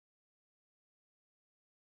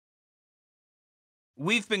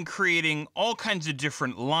we've been creating all kinds of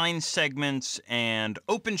different line segments and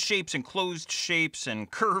open shapes and closed shapes and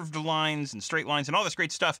curved lines and straight lines and all this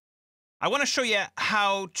great stuff. I want to show you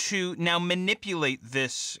how to now manipulate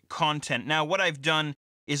this content. Now, what I've done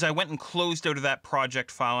is I went and closed out of that project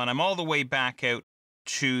file, and I'm all the way back out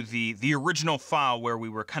to the original file where we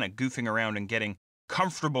were kind of goofing around and getting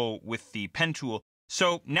comfortable with the pen tool.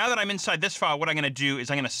 So now that I'm inside this file, what I'm going to do is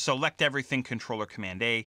I'm going to select everything, Control or Command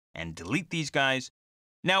A, and delete these guys.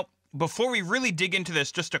 Now, before we really dig into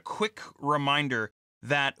this, just a quick reminder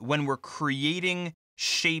that when we're creating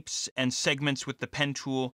shapes and segments with the pen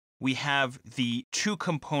tool, we have the two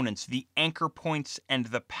components, the anchor points and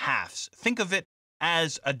the paths. Think of it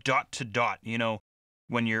as a dot to dot,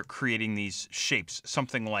 when you're creating these shapes,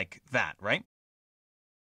 something like that, right?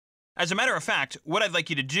 As a matter of fact, what I'd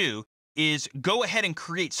like you to do is go ahead and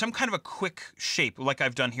create some kind of a quick shape like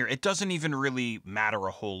I've done here. It doesn't even really matter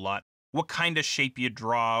a whole lot what kind of shape you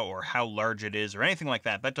draw or how large it is or anything like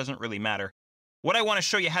that. That doesn't really matter. What I want to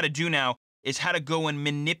show you how to do now is how to go and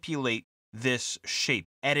manipulate this shape,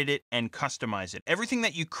 edit it, and customize it. Everything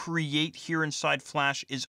that you create here inside Flash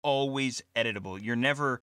is always editable. You're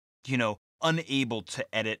never, unable to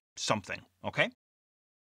edit something, okay?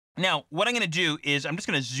 Now, what I'm going to do is I'm just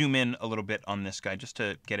going to zoom in a little bit on this guy just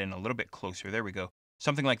to get in a little bit closer. There we go.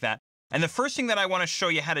 Something like that. And the first thing that I want to show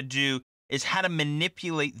you how to do is how to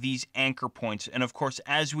manipulate these anchor points. And of course,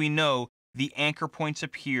 as we know, the anchor points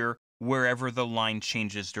appear wherever the line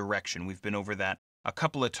changes direction. We've been over that a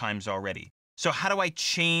couple of times already. So how do I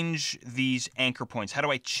change these anchor points? How do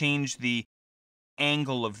I change the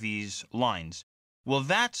angle of these lines? Well,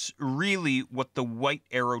 that's really what the white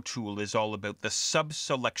arrow tool is all about, the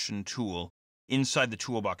sub-selection tool inside the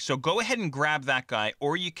toolbox. So go ahead and grab that guy,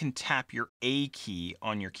 or you can tap your A key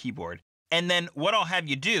on your keyboard. And then what I'll have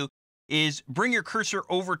you do is bring your cursor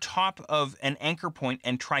over top of an anchor point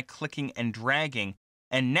and try clicking and dragging.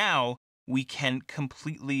 And now we can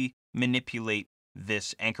completely manipulate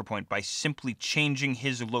this anchor point by simply changing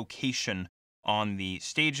his location on the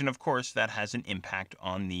stage. And of course, that has an impact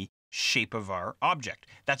on the shape of our object.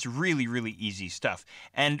 That's really, really easy stuff.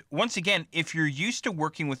 And once again, if you're used to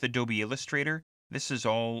working with Adobe Illustrator, this is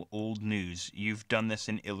all old news. You've done this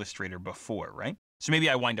in Illustrator before, right? So maybe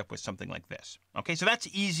I wind up with something like this. Okay, so that's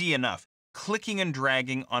easy enough. Clicking and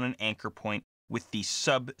dragging on an anchor point with the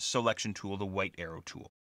sub-selection tool, the white arrow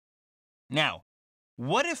tool. Now,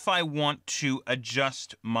 what if I want to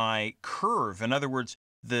adjust my curve? In other words,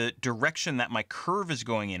 the direction that my curve is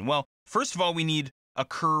going in. Well, first of all, we need a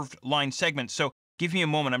curved line segment. So give me a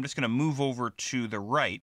moment. I'm just going to move over to the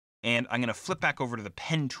right, and I'm going to flip back over to the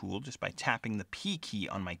pen tool just by tapping the P key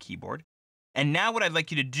on my keyboard. And now what I'd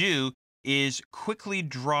like you to do is quickly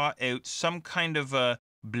draw out some kind of a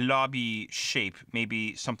blobby shape,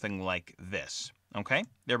 maybe something like this. Okay,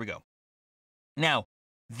 there we go. Now,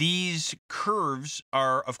 these curves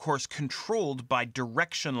are, of course, controlled by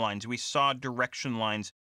direction lines. We saw direction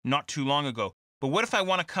lines not too long ago. But what if I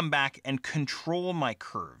want to come back and control my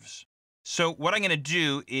curves? So what I'm going to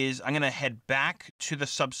do is I'm going to head back to the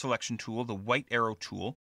sub-selection tool, the white arrow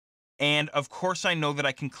tool. And of course, I know that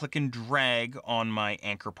I can click and drag on my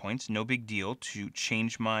anchor points. No big deal to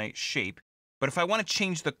change my shape. But if I want to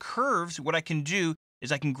change the curves, what I can do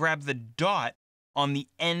is I can grab the dot on the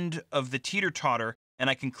end of the teeter-totter, and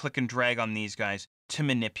I can click and drag on these guys to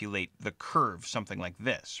manipulate the curve, something like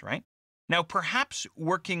this, right? Now, perhaps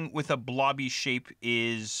working with a blobby shape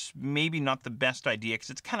is maybe not the best idea because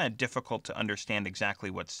it's kind of difficult to understand exactly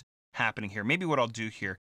what's happening here. Maybe what I'll do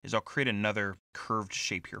here is I'll create another curved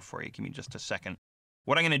shape here for you. Give me just a second.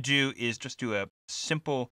 What I'm going to do is just do a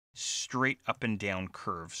simple straight up and down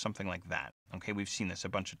curve, something like that. Okay, we've seen this a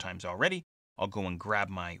bunch of times already. I'll go and grab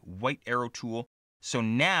my white arrow tool. So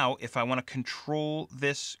now if I want to control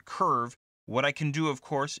this curve, what I can do, of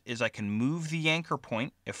course, is I can move the anchor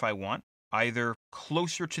point if I want, either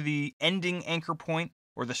closer to the ending anchor point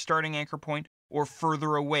or the starting anchor point, or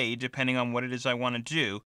further away, depending on what it is I want to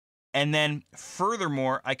do. And then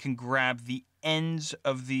furthermore, I can grab the ends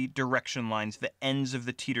of the direction lines, the ends of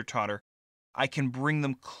the teeter-totter. I can bring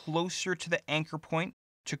them closer to the anchor point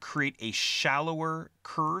to create a shallower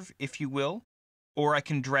curve, if you will, or I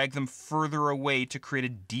can drag them further away to create a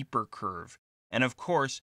deeper curve. And of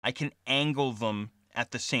course, I can angle them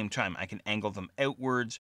at the same time. I can angle them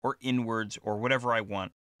outwards or inwards or whatever I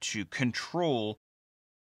want to control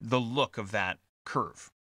the look of that curve.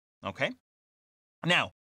 Okay?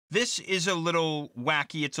 Now, this is a little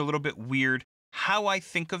wacky. It's a little bit weird. How I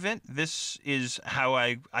think of it, this is how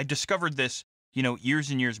I discovered this, years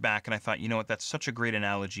and years back, and I thought, you know what, that's such a great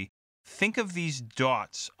analogy. think of these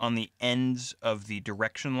dots on the ends of the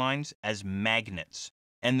direction lines as magnets,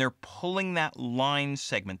 and they're pulling that line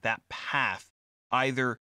segment, that path,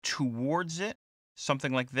 either towards it,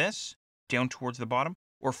 something like this, down towards the bottom,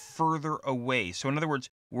 or further away. So in other words,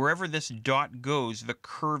 wherever this dot goes, the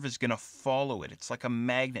curve is going to follow it. It's like a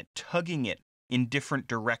magnet tugging it in different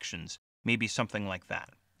directions, maybe something like that.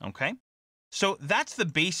 Okay? So that's the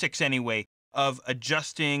basics anyway of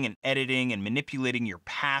adjusting and editing and manipulating your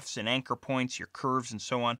paths and anchor points, your curves and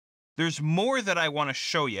so on. There's more that I want to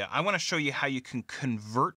show you. I want to show you how you can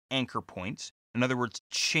convert anchor points. In other words,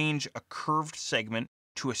 change a curved segment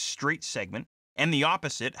to a straight segment, and the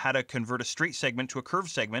opposite, how to convert a straight segment to a curved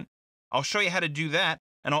segment. I'll show you how to do that,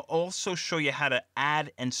 and I'll also show you how to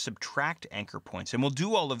add and subtract anchor points. And we'll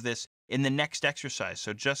do all of this in the next exercise,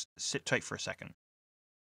 so just sit tight for a second.